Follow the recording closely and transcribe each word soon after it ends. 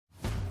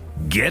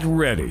Get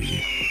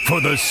ready for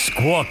the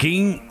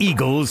Squawking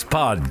Eagles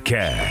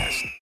podcast.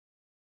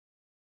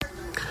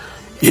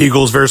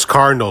 Eagles versus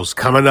Cardinals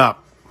coming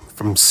up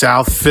from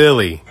South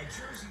Philly.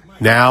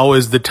 Now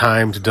is the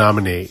time to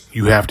dominate.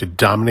 You have to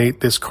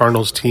dominate this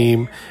Cardinals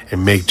team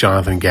and make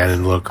Jonathan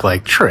Gannon look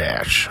like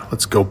trash.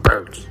 Let's go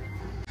Birds.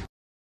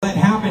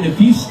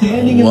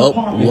 Well,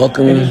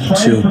 welcome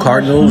to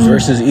Cardinals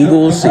versus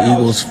Eagles. The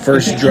Eagles'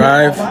 first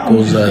drive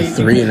goes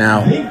 3 and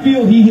out.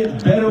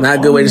 Not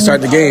a good way to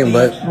start the game,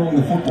 but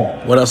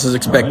what else is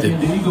expected?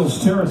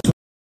 The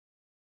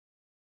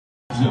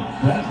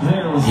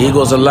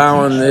Eagles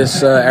allowing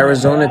this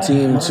Arizona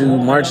team to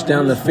march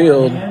down the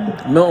field.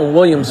 Milton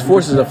Williams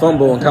forces a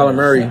fumble on Kyler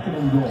Murray,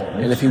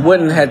 and if he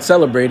wouldn't had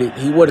celebrated,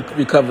 he would have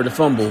recovered the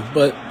fumble.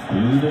 But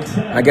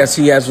I guess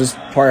he has his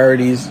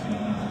priorities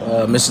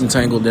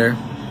misentangled there.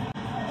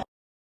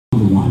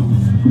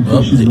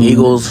 Well, the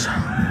Eagles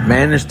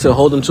managed to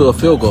hold them to a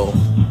field goal.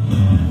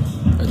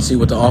 Let's see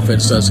what the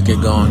offense does to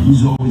get going.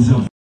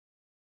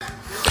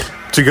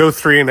 To go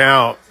 3 and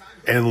out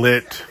and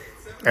let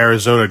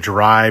Arizona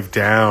drive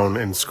down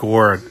and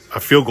score a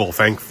field goal,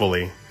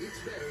 thankfully,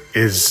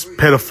 is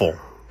pitiful.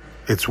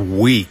 It's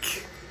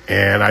weak.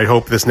 And I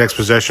hope this next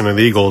possession of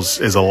the Eagles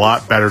is a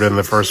lot better than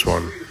the first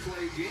one.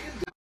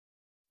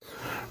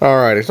 All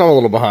right, so I'm a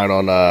little behind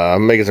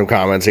on making some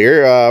comments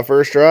here.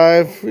 First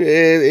drive,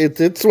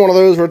 it's one of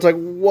those where it's like,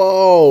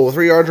 whoa,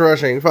 3 yards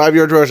rushing, 5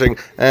 yards rushing,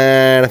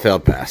 and a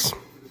failed pass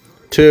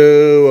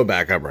to a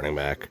backup running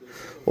back.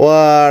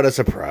 What a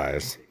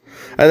surprise.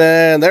 And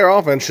then their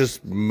offense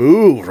just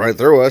moved right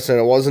through us, and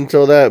it wasn't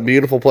until that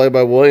beautiful play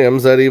by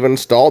Williams that even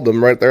stalled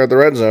them right there at the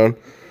red zone.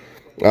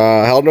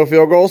 Held no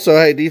field goal, so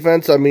hey,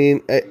 defense, I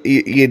mean,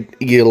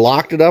 you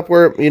locked it up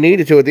where you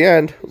needed to at the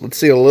end. Let's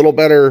see a little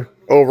better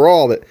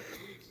overall, but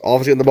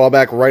obviously getting the ball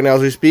back right now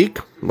as we speak.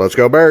 Let's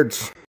go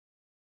Birds.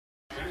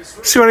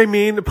 See what I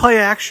mean? The play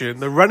action,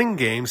 the running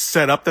game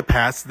set up the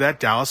pass to that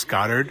Dallas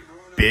Goedert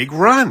big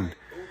run.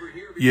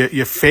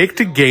 You fake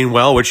to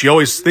Gainwell, which you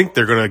always think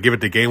they're going to give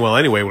it to Gainwell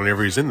anyway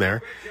whenever he's in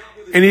there.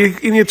 And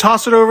you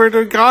toss it over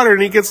to Goddard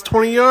and he gets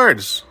 20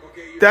 yards.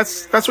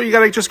 That's what you got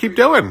to just keep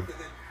doing.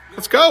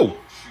 Let's go.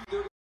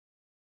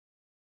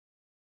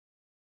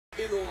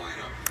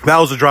 That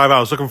was the drive I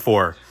was looking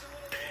for.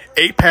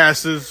 8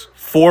 passes,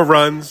 4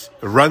 runs.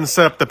 The run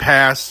set up the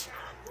pass.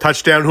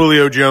 Touchdown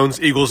Julio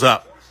Jones. Eagles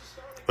up.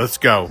 Let's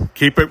go.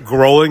 Keep it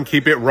rolling.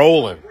 Keep it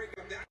rolling.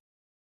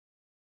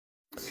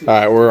 All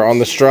right, we're on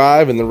this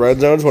drive in the red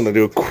zone. Just want to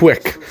do a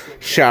quick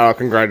shout-out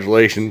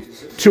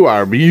congratulations to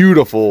our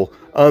beautiful,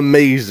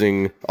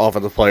 amazing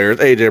offensive players.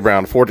 A.J.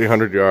 Brown,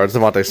 1,400 yards.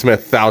 Devontae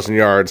Smith, 1,000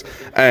 yards.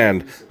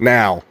 And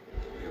now,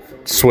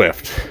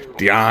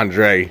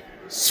 DeAndre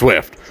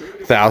Swift,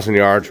 1,000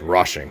 yards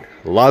rushing.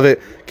 Love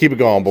it. Keep it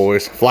going,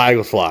 boys. Flag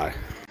will fly.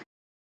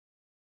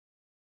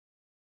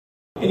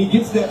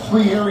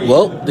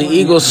 Well, the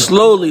Eagles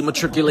slowly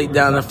matriculate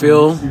down the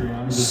field,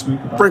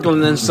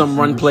 sprinkling in some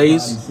run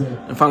plays,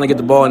 and finally get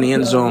the ball in the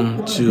end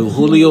zone to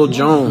Julio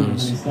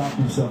Jones.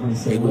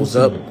 Eagles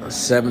up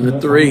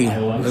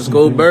 7-3. Let's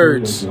go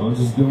Birds.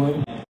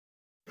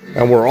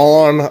 And we're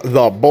on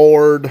the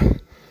board.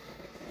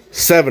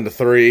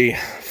 7-3.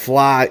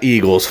 Fly,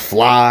 Eagles,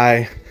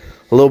 fly.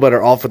 A little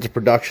better offensive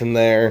production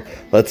there.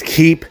 Let's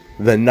keep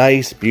the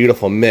nice,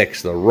 beautiful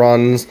mix. The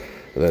runs,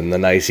 then the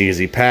nice,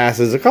 easy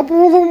passes. A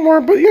couple of them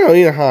weren't, but you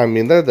know how I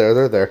mean. They're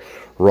there.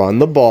 Run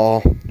the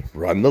ball,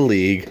 run the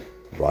league,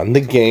 run the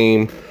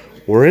game.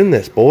 We're in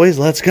this, boys.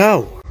 Let's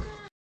go.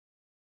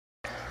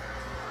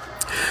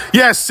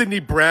 Yes, Sidney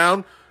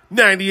Brown,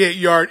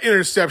 98-yard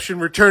interception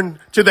return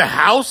to the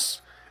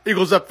house.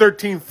 Eagles up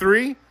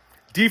 13-3.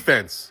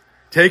 Defense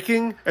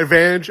taking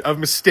advantage of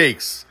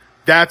mistakes.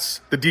 That's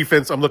the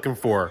defense I'm looking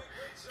for.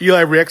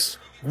 Eli Ricks,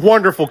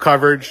 wonderful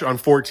coverage on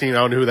 14. I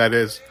don't know who that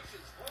is.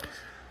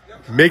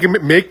 Make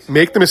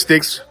the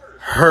mistakes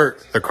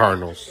hurt the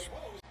Cardinals.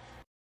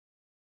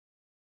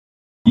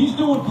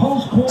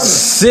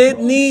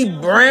 Sidney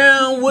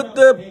Brown with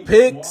the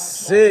pick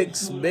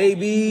 6,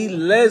 baby.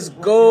 Let's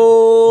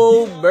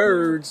go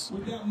Birds.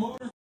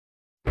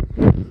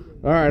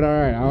 All right.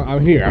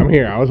 I'm here.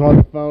 I was on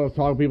the phone. I was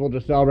talking to people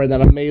just celebrating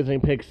that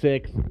amazing pick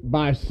 6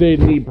 by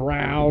Sidney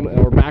Brown.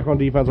 And we're back on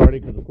defense already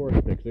because, of course,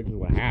 pick 6 is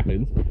what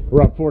happens.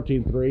 We're up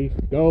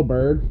 14-3. Go,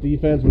 Birds.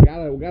 Defense, we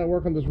gotta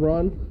work on this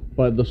run.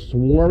 But the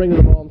swarming of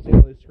the ball, I'm seeing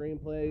all these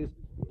screenplays.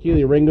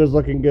 Keely Ringo's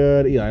looking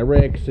good. Eli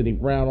Ricks, Sidney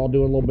Brown all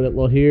doing a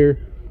little here.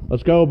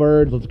 Let's go,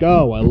 Birds. Let's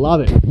go. I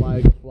love it.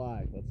 Fly.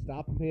 Let's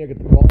stop them here. Get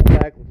the ball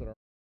back.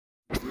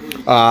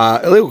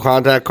 Illegal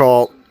contact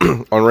call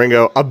on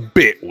Ringo, a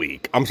bit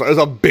weak. I'm sorry, it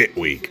was a bit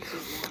weak.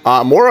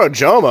 Moro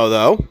Jomo,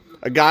 though,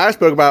 a guy I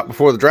spoke about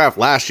before the draft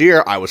last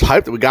year. I was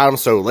hyped that we got him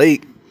so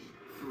late.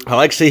 I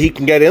like to see he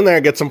can get in there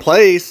and get some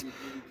plays.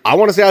 I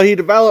want to see how he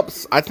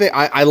develops. I think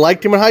I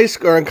liked him in high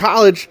school or in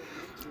college.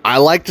 I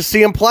like to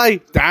see him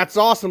play. That's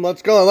awesome.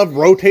 Let's go. I love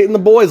rotating the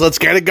boys. Let's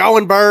get it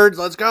going, Birds.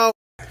 Let's go.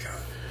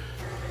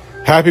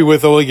 Happy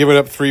with only giving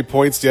up 3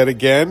 points yet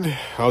again.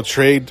 I'll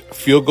trade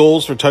field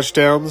goals for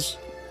touchdowns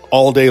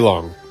all day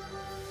long.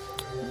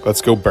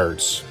 Let's go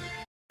Birds.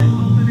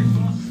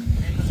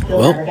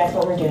 Well,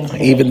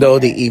 even though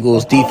the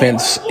Eagles'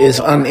 defense is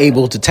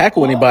unable to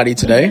tackle anybody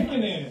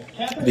today,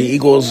 the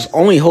Eagles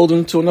only hold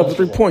them to another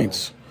 3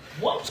 points.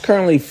 It's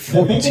currently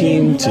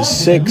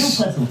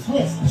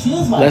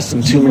 14-6. Less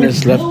than 2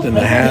 minutes left in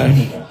the half.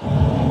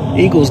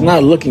 Eagles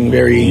not looking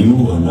very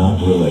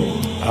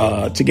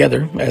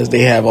together as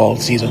they have all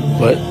season,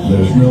 but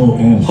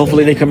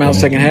hopefully they come out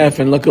second half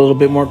and look a little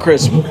bit more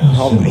crisp,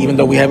 even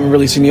though we haven't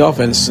really seen the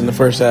offense in the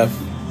first half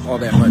all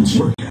that much.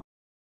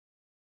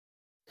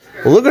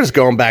 Well, look at us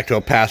going back to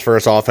a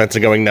pass-first offense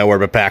and going nowhere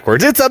but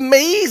backwards. It's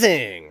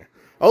amazing.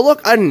 Oh, look,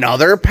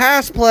 another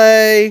pass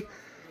play.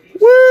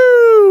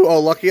 Woo! Oh,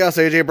 lucky us,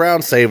 A.J.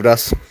 Brown saved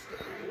us.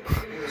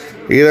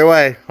 Either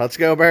way, let's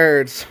go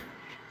Birds.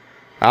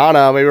 I don't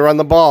know, maybe run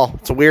the ball.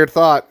 It's a weird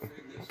thought.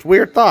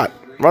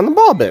 Run the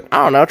ball a bit.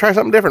 I don't know, try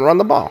something different. Run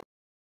the ball.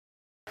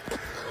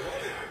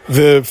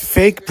 The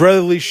fake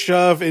brotherly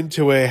shove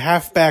into a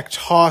halfback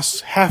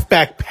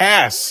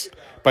pass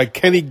by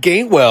Kenny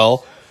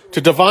Gainwell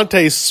to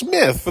Devontae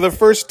Smith for the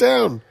first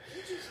down.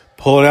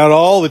 Pulling out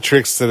all the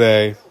tricks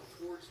today.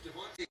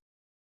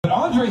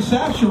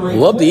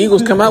 Well, the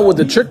Eagles come out with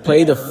the trick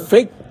play, the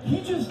fake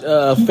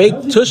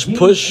tush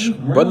push,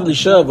 brotherly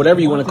shove,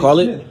 whatever you want to call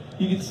it.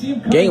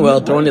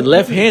 Gainwell throwing it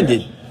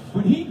left-handed to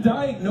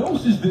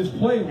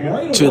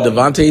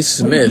Devontae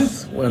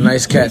Smith. What a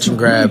nice catch and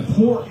grab.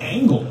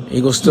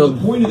 Eagles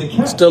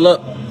still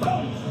up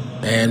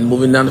and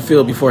moving down the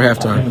field before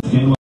halftime.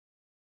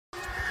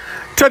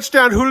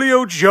 Touchdown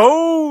Julio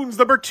Jones,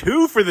 number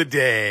 2 for the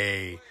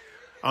day.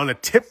 On a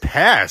tip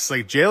pass.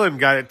 Like Jalen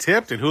got it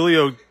tipped and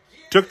Julio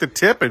took the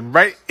tip and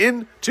right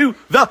into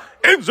the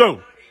end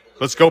zone.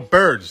 Let's go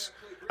Birds.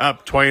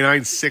 Up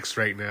 29-6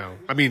 right now.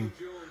 I'm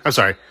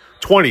sorry,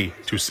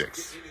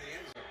 20-6.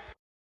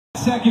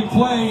 Second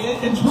play.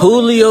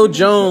 Julio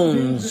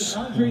Jones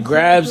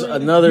grabs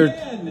another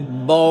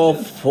ball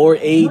for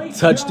a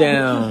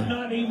touchdown.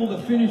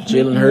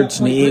 Jalen Hurts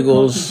and the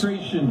Eagles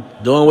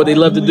doing what they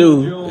love to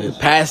do,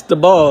 pass the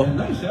ball.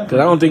 Because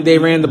I don't think they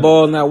ran the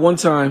ball not one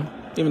time,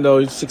 even though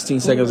it's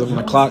 16 seconds on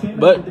the clock.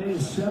 But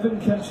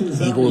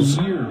Eagles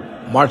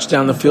march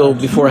down the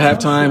field before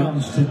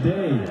halftime,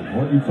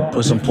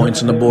 put some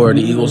points on the board.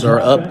 The Eagles are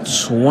up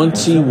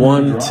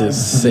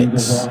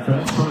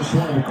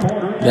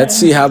 21-6. Let's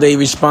see how they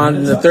respond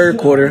in the third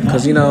quarter,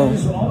 because,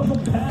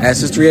 as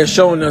history has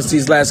shown us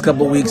these last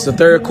couple of weeks, the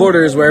third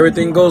quarter is where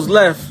everything goes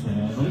left.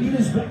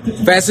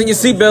 Fasten your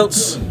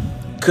seatbelts.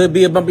 Could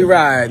be a bumpy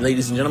ride,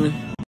 ladies and gentlemen.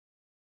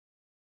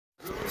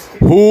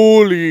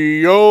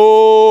 Julio.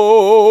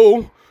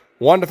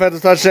 1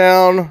 defensive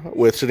touchdown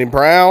with Sidney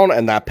Brown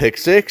and that pick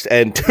 6.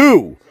 And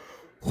 2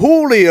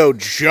 Julio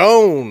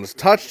Jones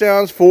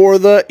touchdowns for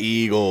the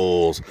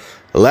Eagles.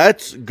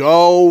 Let's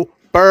go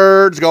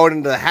Birds. Going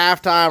into the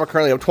halftime, we're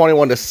currently up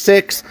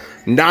 21-6.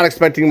 Not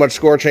expecting much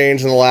score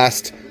change in the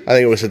last, I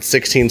think it was at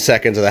 16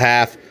 seconds of the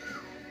half.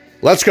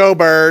 Let's go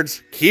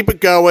Birds. Keep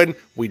it going.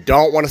 We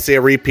don't want to see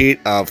a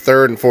repeat of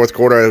third and fourth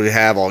quarter as we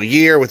have all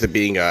year with it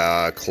being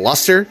a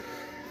cluster.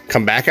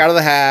 Come back out of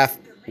the half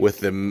with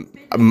the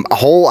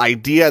whole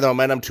idea, the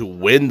momentum to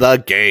win the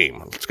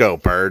game. Let's go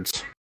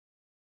Birds.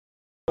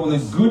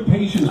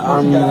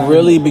 I'm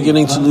really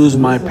beginning to lose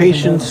my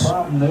patience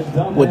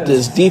with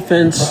this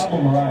defense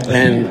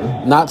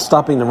and not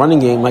stopping the running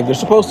game like they're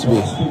supposed to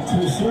be.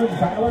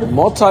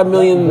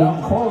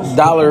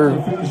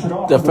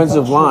 Multi-million-dollar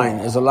defensive line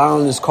is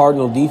allowing this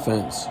Cardinal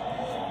defense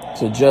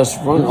to just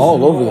run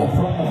all over them.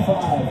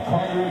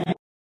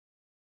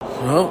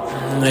 Well,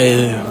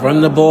 they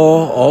run the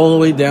ball all the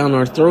way down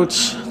our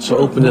throats to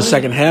open the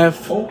second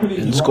half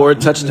and score a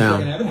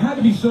touchdown.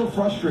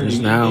 It's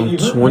now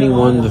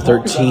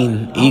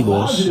 21-13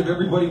 Eagles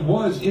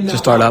to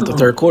start out the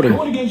third quarter.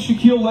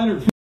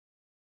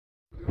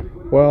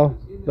 Well,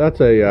 that's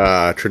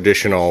a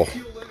traditional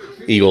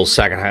Eagles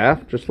second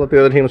half. Just let the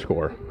other team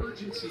score.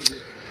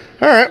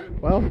 All right.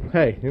 Well,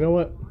 hey, you know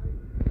what?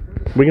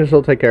 We can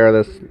still take care of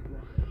this.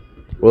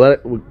 Well,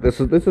 this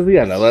is the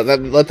end.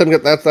 Let them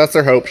get that's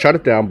their hope. Shut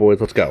it down, boys.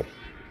 Let's go.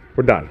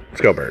 We're done. Let's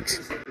go, Birds.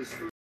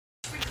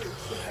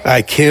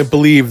 I can't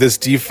believe this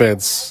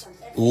defense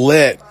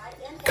let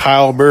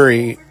Kyle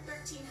Murray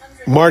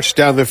march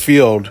down the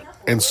field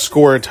and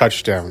score a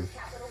touchdown.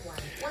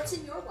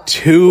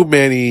 Too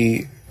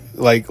many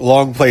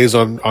long plays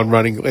on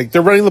running.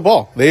 They're running the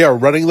ball. They are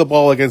running the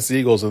ball against the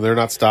Eagles and they're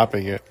not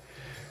stopping it.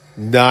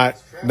 Not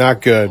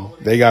good.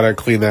 They got to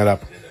clean that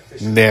up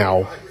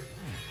now.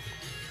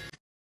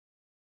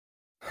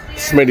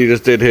 Smitty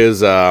just did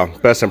his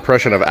best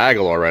impression of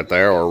Aguilar right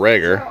there, or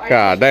Rager.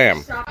 God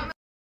damn.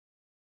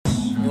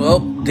 Well,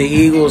 the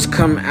Eagles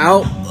come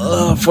out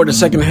for the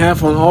second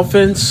half on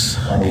offense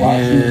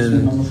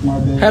and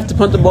have to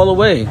punt the ball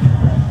away.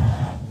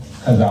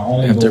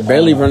 After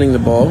barely running the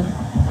ball,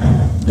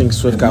 I think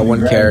Swift got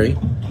 1 carry.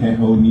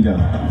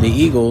 The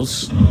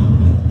Eagles,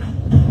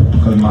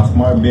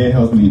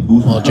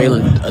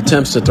 Jalen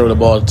attempts to throw the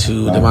ball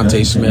to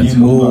Devontae Smith,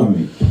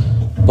 who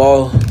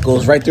ball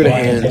goes right through the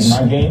hands.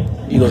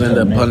 Eagles end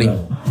up punting.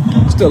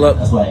 Still up.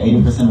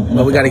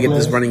 But we got to get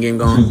this running game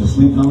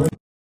going.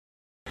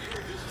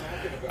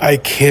 I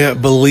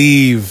can't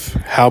believe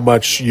how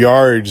much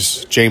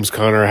yards James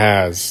Conner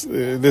has.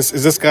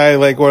 Is this guy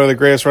like one of the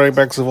greatest running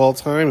backs of all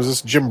time? Is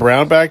this Jim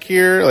Brown back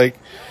here? Like,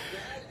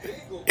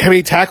 how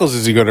many tackles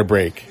is he going to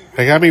break?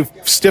 Like, how many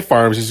stiff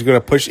arms is he going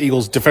to push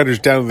Eagles defenders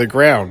down to the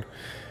ground?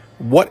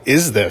 What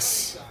is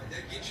this?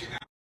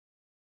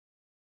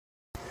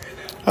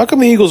 How come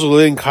the Eagles are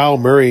letting Kyle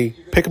Murray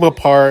pick him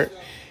apart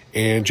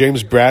and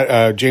James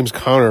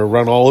Conner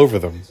run all over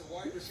them?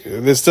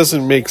 This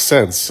doesn't make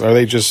sense. Are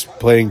they just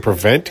playing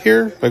prevent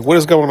here? Like, what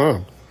is going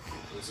on?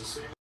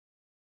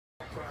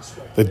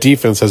 The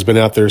defense has been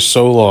out there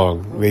so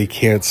long, they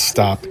can't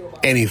stop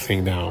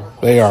anything now.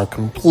 They are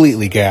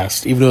completely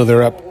gassed. Even though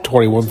they're up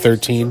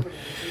 21-13,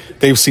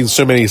 they've seen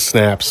so many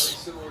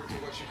snaps.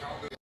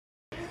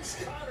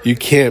 I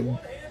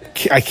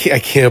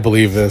can't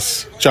believe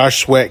this.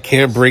 Josh Sweat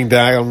can't bring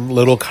down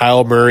little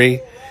Kyle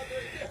Murray.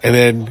 And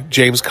then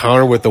James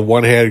Conner with the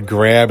one-handed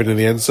grab into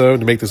the end zone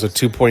to make this a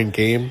 2-point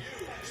game.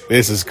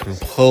 This is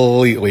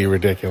completely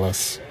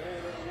ridiculous.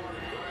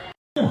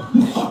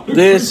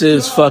 This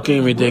is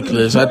fucking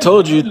ridiculous. I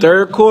told you,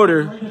 third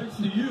quarter,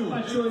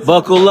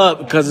 buckle up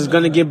because it's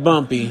going to get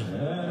bumpy.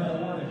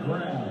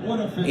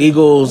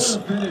 Eagles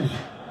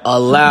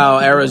allow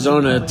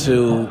Arizona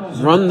to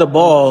run the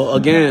ball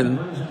again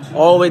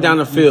all the way down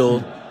the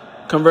field,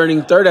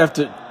 converting third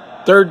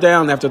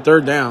down after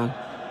third down.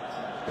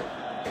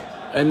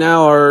 And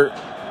now are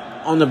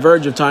on the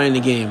verge of tying the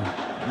game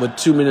with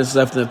 2 minutes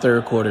left in the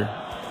third quarter.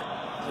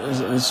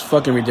 It's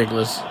fucking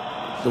ridiculous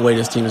the way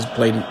this team has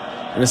played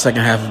in the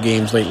second half of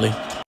games lately.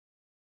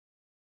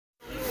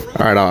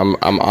 All right,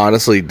 I'm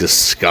honestly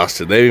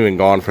disgusted. They've even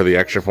gone for the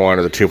extra point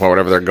or the 2 point,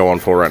 whatever they're going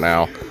for right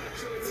now.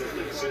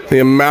 The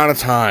amount of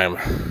time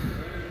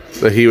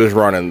that he was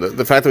running,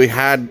 the fact that we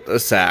had a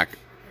sack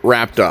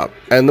wrapped up,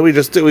 and we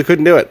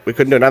couldn't do it. We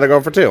couldn't do it. Now they're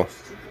going for 2.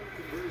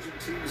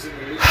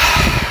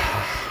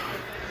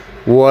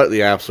 What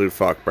the absolute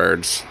fuck,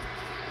 birds?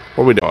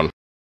 What are we doing?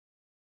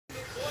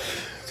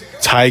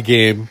 Tie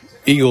game.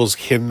 Eagles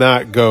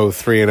cannot go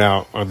 3 and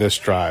out on this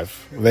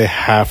drive. They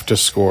have to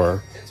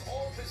score.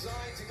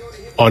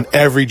 On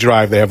every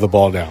drive, they have the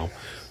ball now.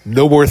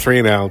 No more 3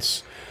 and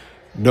outs.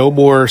 No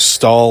more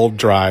stalled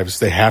drives.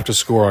 They have to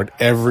score on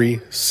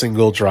every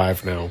single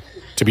drive now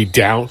to be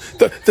down.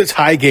 The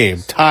tie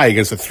game. Tie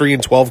against the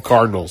 3-12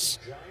 Cardinals.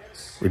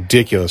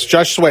 Ridiculous.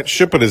 Josh Sweat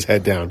should put his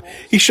head down.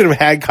 He should have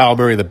had Kyle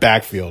Murray in the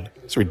backfield.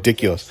 It's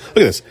ridiculous. Look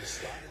at this.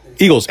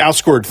 Eagles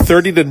outscored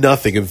 30-0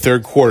 in the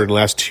third quarter in the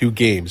last 2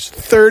 games.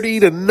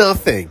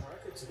 30-0.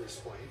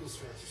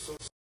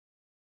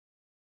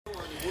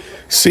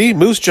 See,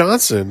 Moose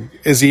Johnson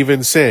is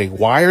even saying,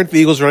 why aren't the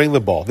Eagles running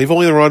the ball? They've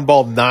only run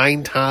ball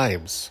 9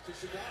 times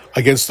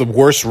against the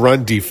worst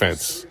run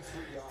defense.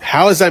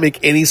 How does that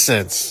make any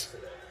sense?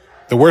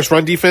 The worst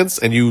run defense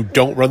and you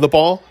don't run the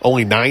ball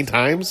only 9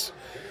 times?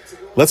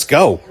 Let's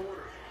go.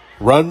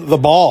 Run the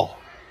ball.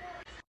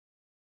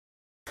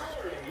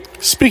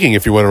 Speaking,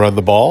 if you want to run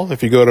the ball,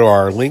 if you go to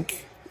our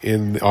link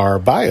in our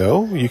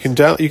bio, you can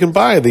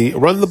buy the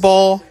Run the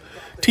Ball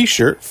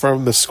T-shirt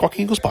from the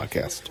Squawking Eagles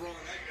podcast.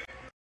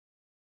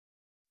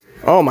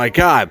 Oh my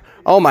god!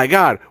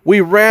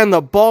 We ran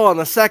the ball in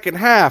the second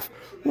half.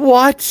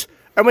 What?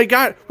 And we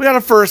got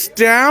a first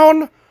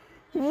down.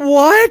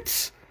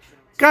 What?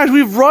 Guys,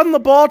 we've run the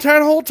ball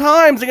 10 whole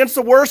times against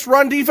the worst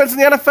run defense in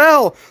the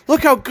NFL.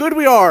 Look how good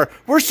we are.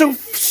 We're so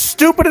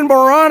stupid and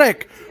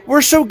moronic.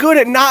 We're so good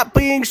at not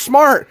being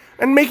smart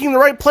and making the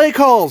right play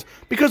calls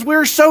because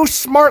we're so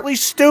smartly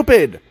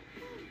stupid.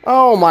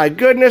 Oh my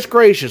goodness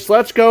gracious.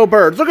 Let's go,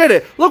 Birds. Look at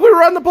it. Look, we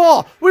run the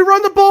ball. We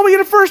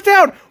get a first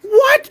down.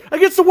 What?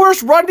 Against the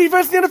worst run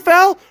defense in the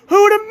NFL?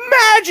 Who would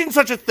imagine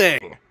such a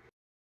thing?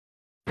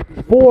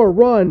 4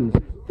 runs,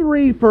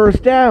 3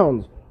 first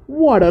downs.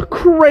 What a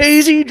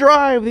crazy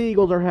drive the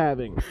Eagles are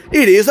having.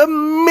 It is a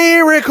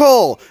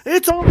miracle.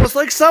 It's almost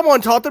like someone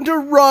taught them to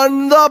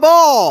run the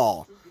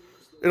ball.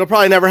 It'll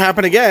probably never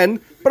happen again,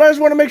 but I just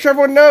want to make sure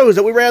everyone knows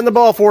that we ran the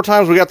ball 4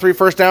 times. We got 3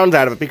 first downs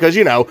out of it because,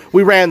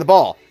 we ran the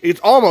ball. It's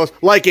almost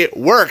like it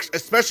works,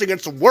 especially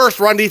against the worst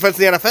run defense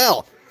in the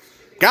NFL.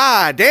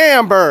 God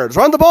damn, Birds,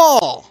 run the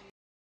ball.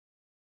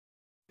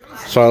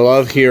 So I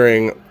love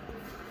hearing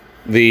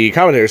the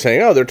commentator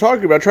saying, they're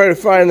talking about trying to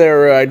find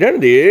their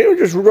identity. They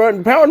just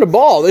pound the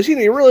ball. They seem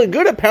to be really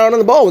good at pounding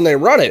the ball when they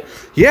run it.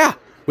 Yeah,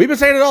 we've been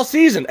saying it all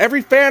season.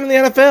 Every fan in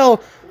the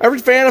NFL, every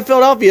fan of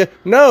Philadelphia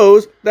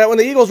knows that when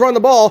the Eagles run the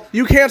ball,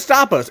 you can't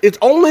stop us. It's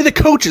only the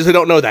coaches that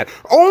don't know that.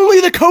 Only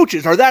the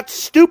coaches are that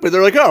stupid.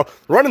 They're like,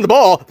 running the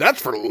ball,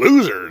 that's for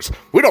losers.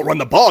 We don't run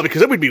the ball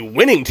because then we'd be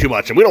winning too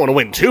much, and we don't want to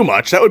win too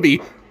much. That would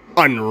be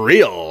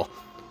unreal.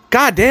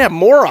 Goddamn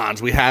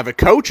morons we have at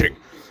coaching.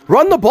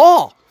 Run the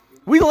ball.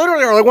 We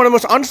literally are like one of the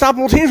most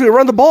unstoppable teams. We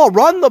run the ball.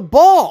 Run the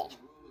ball.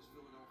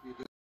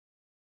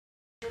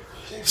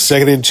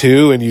 2nd and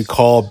 2, and you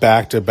call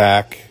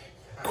back-to-back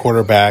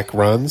quarterback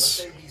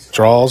runs,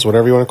 draws,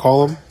 whatever you want to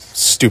call them.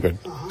 Stupid.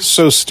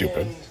 So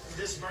stupid.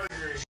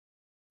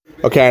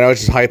 Okay, I know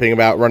it's just hyping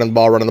about running the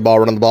ball,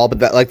 but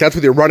that's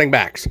with your running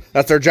backs.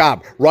 That's their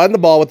job. Run the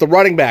ball with the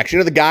running backs. You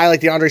know the guy like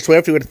DeAndre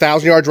Swift who had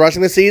 1,000 yards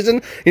rushing this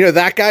season? You know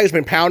that guy who's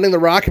been pounding the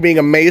rock and being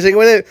amazing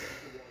with it?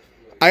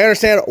 I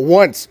understand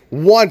once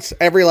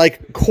every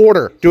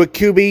quarter do a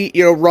QB,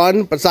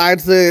 run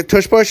besides the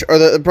tush push or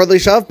the brotherly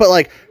shove,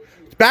 but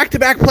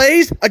back-to-back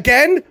plays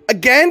again,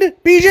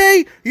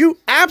 BJ? You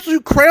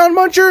absolute crayon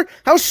muncher?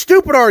 How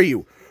stupid are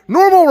you?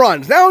 Normal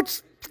runs. Now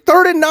it's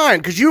 3rd and 9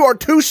 because you are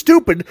too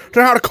stupid to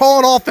know how to call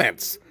an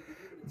offense.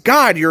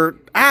 God, you're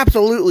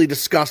absolutely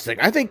disgusting.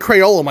 I think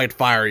Crayola might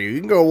fire you. You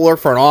can go work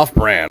for an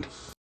off-brand.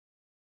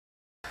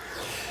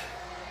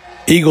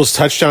 Eagles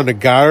touchdown to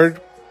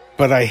Goddard,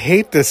 but I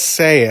hate to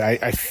say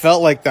it. I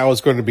felt like that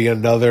was going to be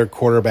another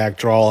quarterback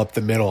draw up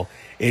the middle.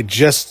 It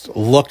just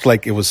looked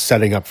like it was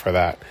setting up for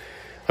that.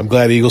 I'm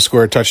glad the Eagles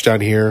scored a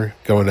touchdown here,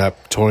 going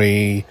up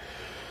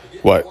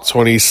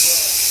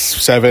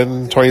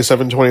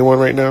 27-21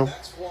 right now.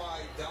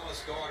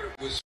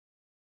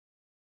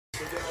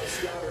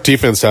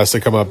 Defense has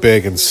to come up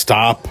big and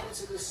stop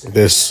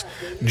this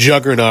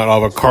juggernaut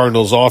of a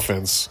Cardinals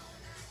offense.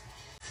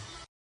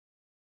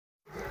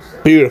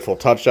 Beautiful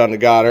touchdown to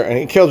Goddard, and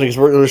he kills me because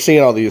we're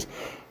seeing all these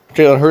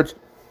Jalen Hurts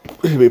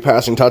be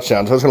passing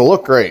touchdowns, so it's going to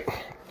look great.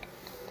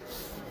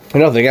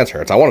 Nothing against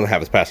Hurts. I want him to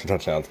have his passing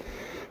touchdowns.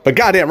 But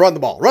goddamn, run the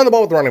ball. Run the ball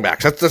with the running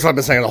backs. That's what I've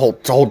been saying the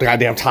whole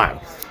goddamn time.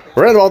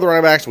 We ran the ball with the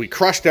running backs. We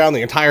crushed down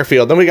the entire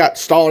field. Then we got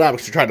stalled out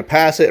because we tried to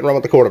pass it and run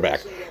with the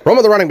quarterback. Run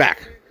with the running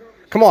back.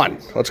 Come on.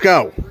 Let's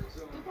go.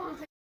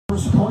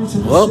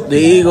 Well, the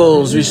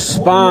Eagles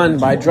respond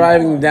by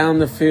driving down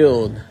the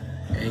field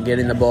and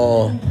getting the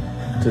ball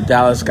to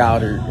Dallas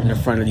Goedert in the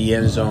front of the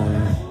end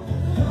zone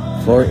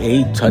for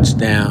a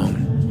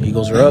touchdown.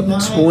 Eagles are up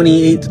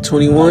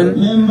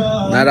 28-21.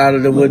 Not out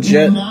of the woods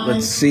yet.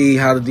 Let's see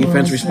how the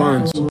defense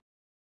responds.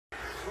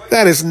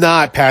 That is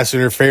not pass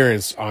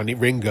interference on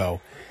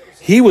Ringo.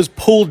 He was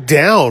pulled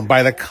down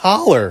by the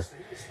collar.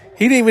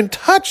 He didn't even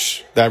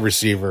touch that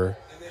receiver.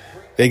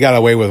 They got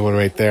away with one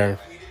right there.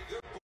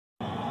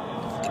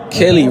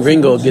 Kelly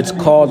Ringo gets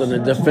called on a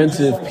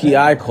defensive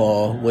PI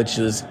call, which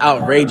is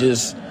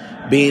outrageous,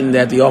 being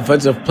that the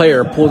offensive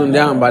player pulled him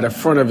down by the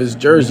front of his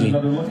jersey.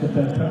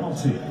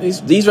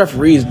 These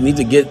referees need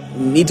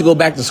to go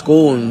back to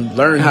school and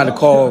learn how to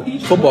call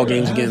football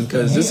games again,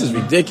 because this is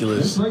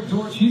ridiculous.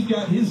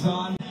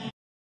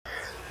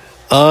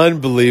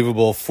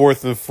 Unbelievable.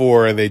 4th and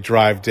 4, and they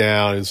drive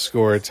down and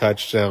score a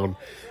touchdown,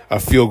 a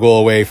field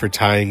goal away for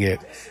tying it.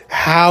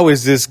 How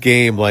is this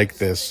game like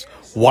this?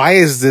 Why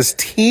is this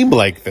team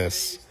like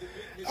this?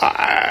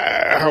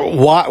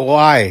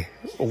 Why?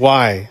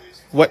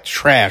 What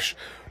trash?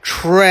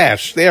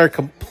 Trash. They are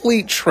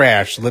complete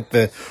trash. Let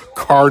the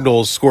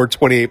Cardinals score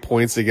 28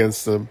 points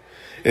against them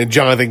and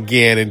Jonathan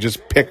Gannon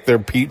just pick their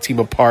team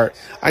apart.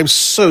 I'm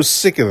so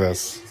sick of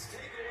this.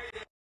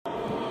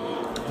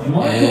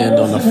 And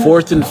on the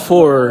 4th and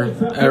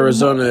 4,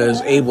 Arizona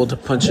is able to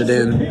punch it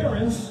in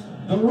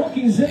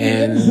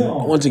and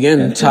once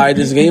again tie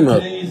this game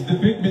up.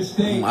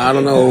 I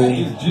don't know.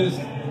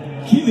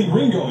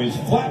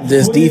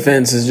 This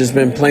defense has just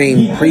been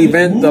playing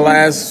prevent the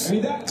last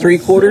 3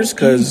 quarters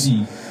because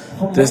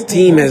this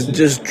team has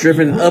just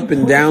driven up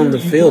and down the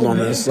field on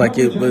us like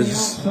it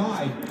was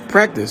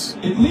practice.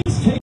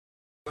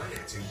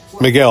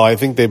 Miguel, I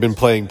think they've been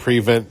playing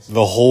prevent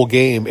the whole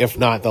game, if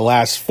not the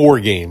last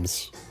 4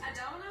 games.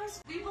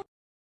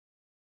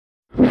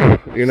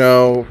 You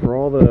know, for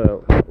all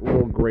the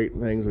little great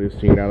things we've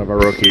seen out of our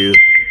rookies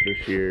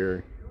this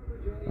year,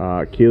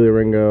 Keely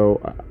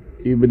Ringo,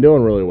 you've been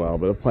doing really well,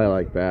 but a play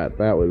like that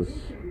was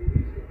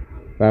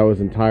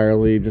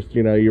entirely just,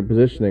 your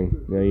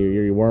positioning.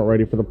 You weren't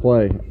ready for the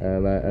play,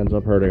 and that ends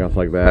up hurting us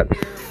like that.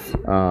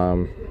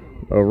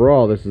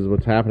 Overall, this is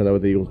what's happening though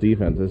with the Eagles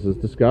defense. This is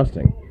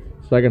disgusting.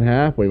 Second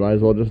half, we might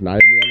as well just not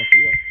even be on the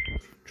field.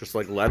 Just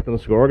let them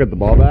score, get the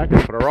ball back,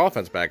 and put our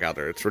offense back out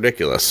there. It's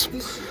ridiculous.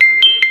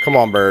 Come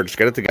on, Birds,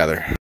 get it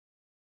together.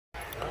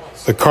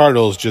 The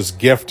Cardinals just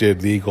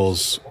gifted the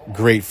Eagles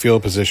great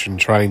field position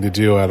trying to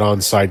do an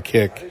onside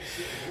kick.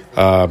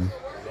 And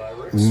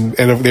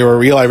if they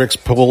were Eli Ricks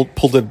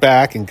pulled it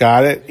back and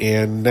got it,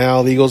 and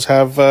now the Eagles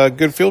have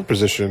good field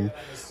position.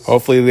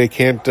 Hopefully they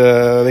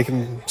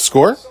can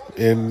score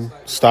and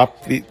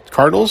stop the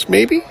Cardinals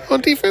maybe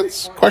on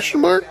defense?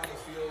 Question mark.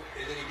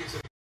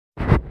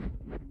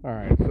 All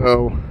right,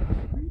 so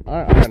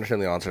I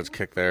understand the onside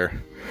kick there.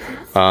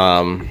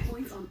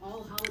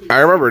 I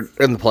remember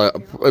in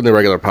the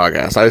regular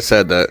podcast, I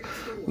said that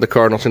the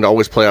Cardinals seem to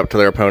always play up to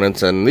their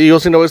opponents, and the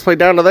Eagles seem to always play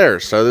down to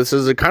theirs. So this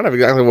is kind of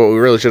exactly what we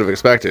really should have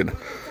expected.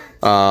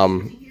 Now, I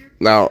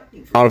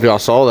don't know if y'all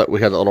saw that we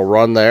had a little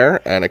run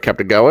there, and it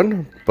kept it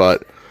going,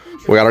 but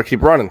we got to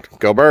keep running.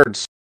 Go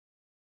Birds.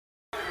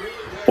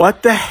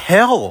 What the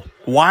hell?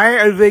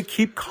 Why do they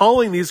keep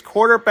calling these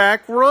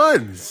quarterback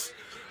runs?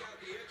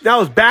 Now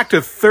it's back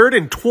to 3rd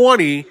and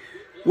 20.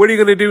 What are you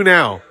going to do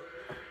now?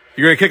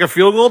 You're going to kick a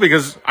field goal?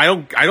 Because I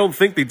don't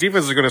think the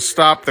defense is going to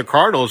stop the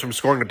Cardinals from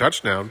scoring a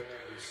touchdown.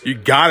 You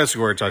got to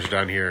score a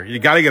touchdown here. You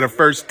got to get a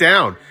first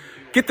down.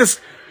 Get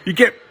this. You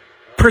get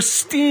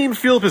pristine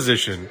field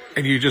position,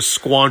 and you just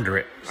squander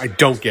it. I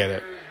don't get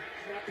it.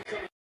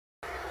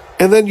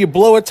 And then you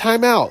blow a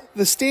timeout.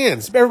 The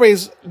stands.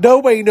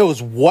 Nobody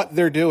knows what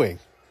they're doing.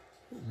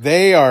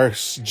 They are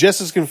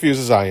just as confused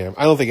as I am.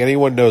 I don't think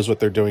anyone knows what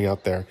they're doing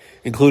out there,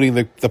 including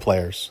the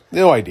players.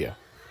 No idea.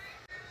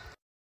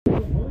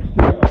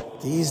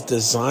 These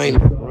design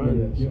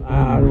runs, these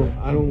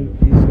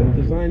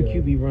design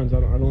QB runs, I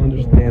don't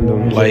understand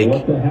them.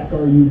 Like,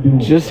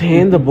 just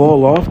hand the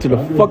ball off to the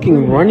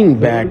fucking running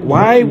back.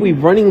 Why are we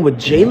running with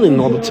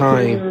Jalen all the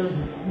time?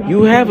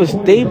 You have a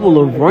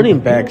stable of running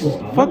backs.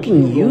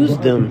 Fucking use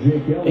them.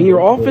 And your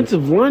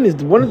offensive line is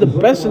one of the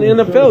best in the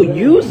NFL.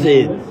 Use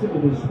it.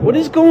 What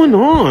is going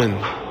on?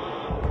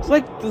 It's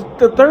like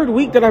the third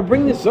week that I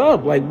bring this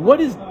up. Like,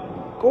 what is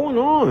going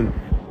on?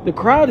 The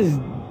crowd is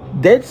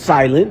dead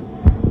silent.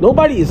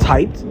 Nobody is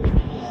hyped.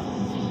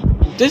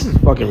 This is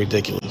fucking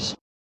ridiculous.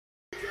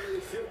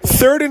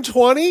 3rd and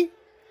 20?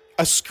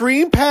 A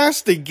screen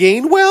pass to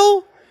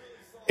Gainwell?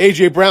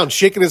 A.J. Brown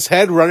shaking his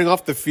head, running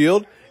off the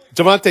field.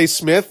 Devontae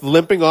Smith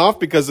limping off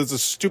because it's a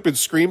stupid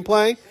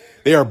screenplay.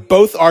 They are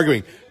both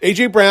arguing.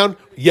 A.J. Brown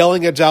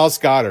yelling at Dallas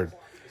Goedert.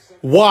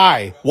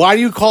 Why? Why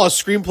do you call a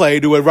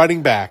screenplay to a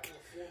running back?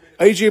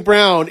 A.J.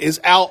 Brown is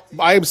out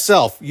by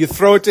himself. You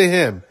throw it to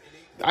him.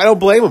 I don't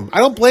blame him. I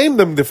don't blame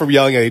them for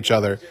yelling at each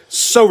other.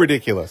 So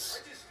ridiculous.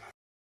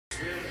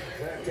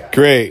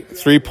 Great.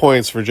 3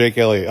 points for Jake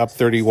Elliott, up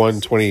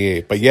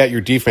 31-28. But yet your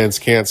defense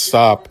can't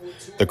stop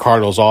the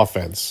Cardinals'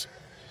 offense.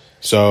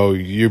 So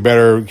you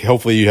better,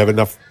 hopefully you have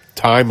enough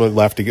time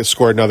left to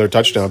score another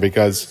touchdown,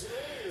 because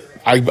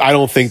I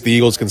don't think the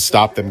Eagles can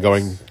stop them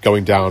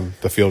going down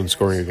the field and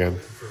scoring again.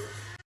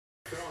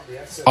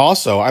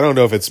 Also, I don't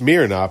know if it's me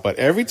or not, but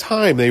every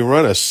time they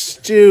run a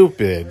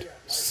stupid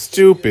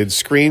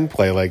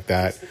screenplay like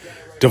that,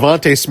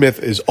 Devontae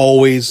Smith is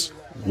always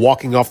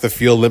walking off the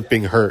field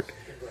limping hurt.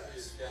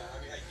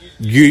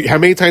 How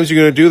many times are you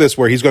going to do this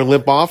where he's going to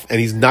limp off and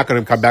he's not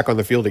going to come back on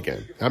the field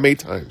again? How many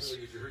times?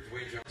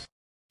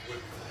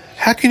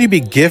 How can you be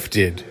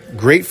gifted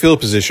great field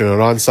position on an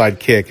onside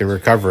kick and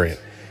recover it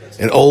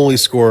and only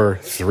score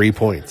 3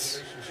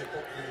 points?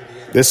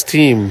 This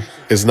team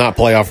is not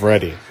playoff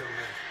ready.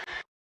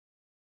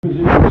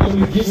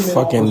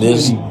 Fucking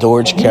this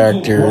Dortch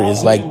character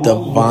is like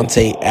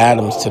Devontae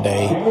Adams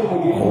today.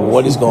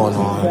 What is going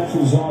on?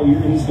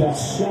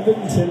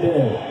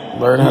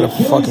 Learn how to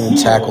fucking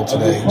tackle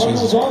today.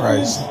 Jesus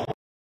Christ.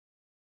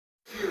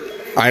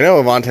 I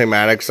know Avonte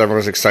Maddox,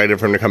 everyone's excited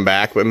for him to come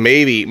back, but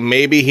maybe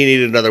he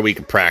needed another week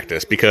of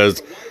practice,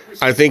 because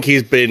I think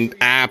he's been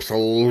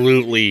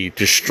absolutely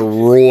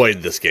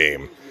destroyed this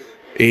game.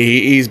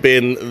 He's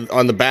been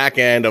on the back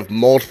end of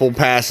multiple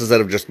passes that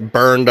have just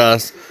burned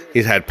us.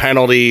 He's had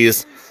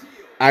penalties.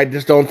 I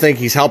just don't think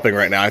he's helping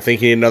right now. I think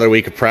he needs another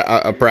week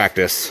of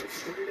practice.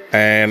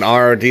 And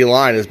our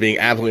D-line is being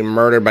absolutely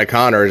murdered by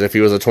Connor as if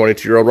he was a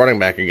 22-year-old running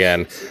back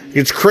again.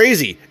 It's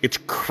crazy. It's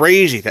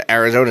crazy that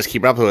Arizona's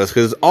keeping up with us,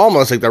 because it's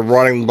almost like they're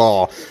running the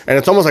ball. And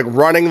it's almost like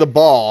running the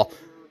ball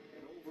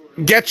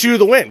gets you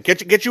the win,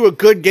 get you a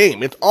good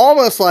game. It's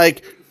almost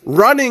like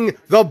running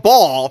the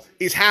ball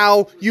is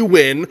how you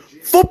win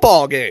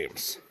football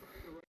games.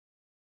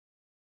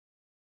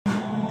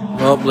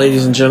 Well,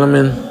 ladies and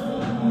gentlemen,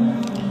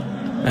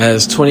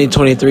 as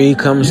 2023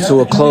 comes to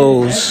a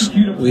close,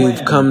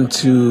 we've come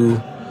to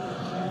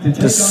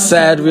the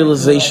sad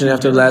realization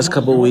after the last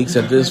couple of weeks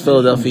that this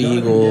Philadelphia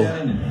Eagle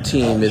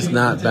team is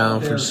not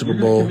bound for the Super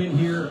Bowl.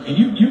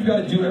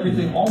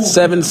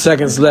 7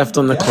 seconds left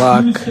on the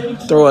clock.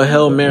 Throw a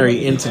Hail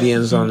Mary into the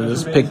end zone and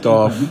it's picked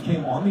off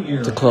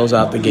to close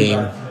out the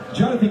game.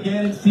 Jonathan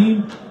Gannon's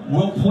team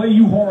will play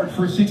you hard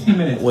for 60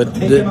 minutes. With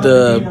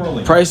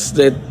the price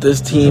that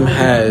this team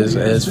has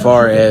as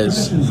far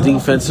as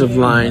defensive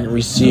line,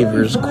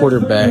 receivers,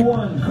 quarterback,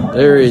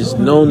 there is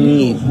no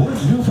need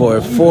for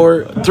a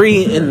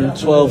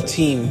 3-12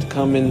 team to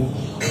come in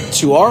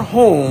to our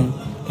home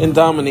and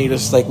dominate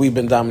us like we've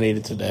been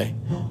dominated today.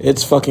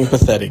 It's fucking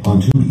pathetic.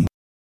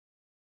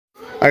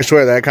 I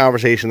swear that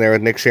conversation there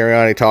with Nick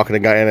Sirianni talking to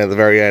Guyan at the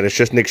very end, it's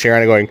just Nick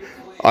Sirianni going,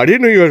 I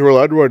didn't know you guys were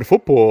allowed to run the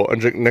football.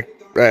 And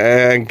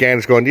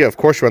Gannon's going, yeah, of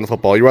course you run the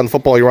football. You run the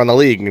football, you run the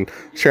league. And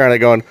Sirianni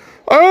going,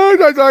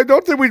 I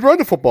don't think we run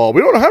the football.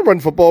 We don't know how to run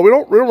football. We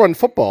don't run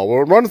football. Well,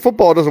 run the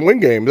football doesn't win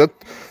games.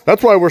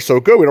 That's why we're so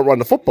good. We don't run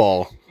the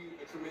football.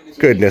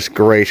 Goodness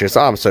gracious,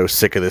 I'm so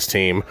sick of this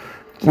team.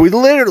 We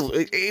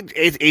literally,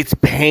 it's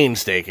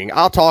painstaking.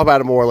 I'll talk about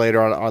it more later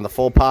on the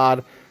full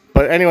pod.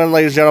 But anyone,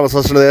 ladies and gentlemen, let's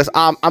listen to this.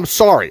 I'm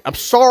sorry. I'm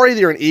sorry that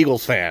you're an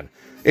Eagles fan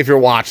if you're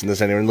watching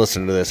this and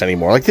listening to this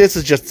anymore. Like, this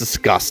is just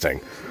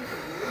disgusting.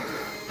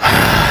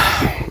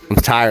 I'm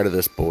tired of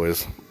this,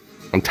 boys.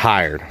 I'm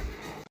tired.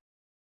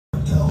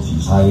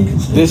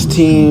 This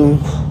team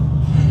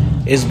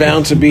is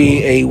bound to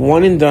be a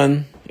one and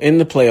done in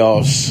the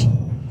playoffs.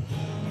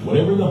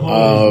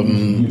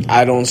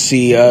 I don't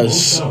see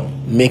us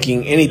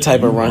making any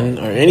type of run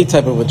or any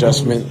type of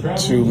adjustment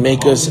to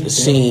make us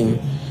seem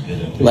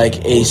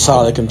like a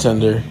solid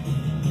contender.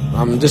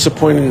 I'm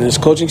disappointed in his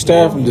coaching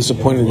staff. I'm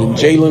disappointed in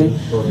Jalen.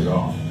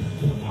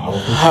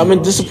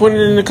 I'm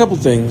disappointed in a couple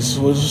things.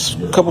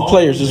 Was a couple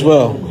players as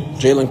well.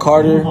 Jalen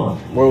Carter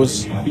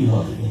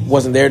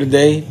wasn't there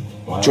today.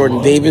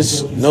 Jordan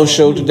Davis, no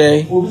show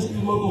today.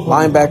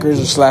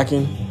 Linebackers are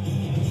slacking.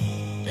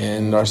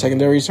 And our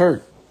secondary is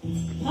hurt.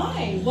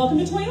 Hi, welcome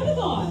to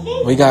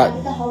Toyota. We got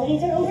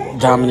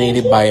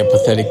dominated by a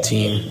pathetic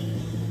team.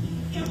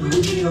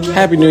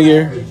 Happy New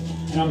Year.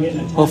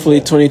 Hopefully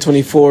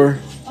 2024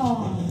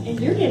 And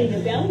you're getting a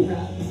belly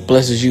rub.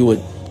 blesses you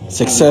with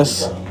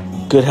success,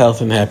 good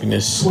health, and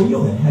happiness.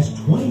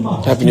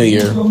 Happy New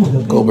Year.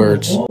 Go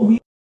Birds.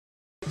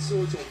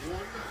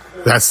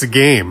 That's the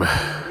game.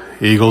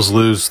 Eagles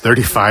lose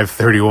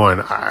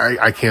 35-31.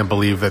 I can't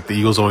believe that the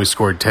Eagles only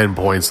scored 10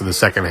 points in the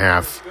second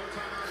half.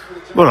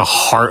 What a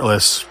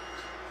heartless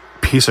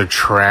piece of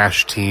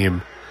trash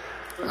team.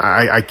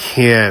 I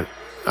can't.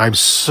 I'm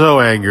so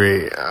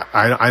angry.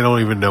 I don't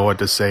even know what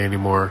to say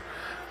anymore.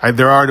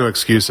 There are no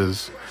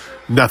excuses.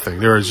 Nothing.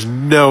 There is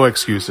no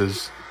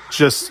excuses.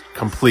 Just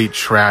complete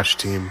trash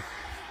team.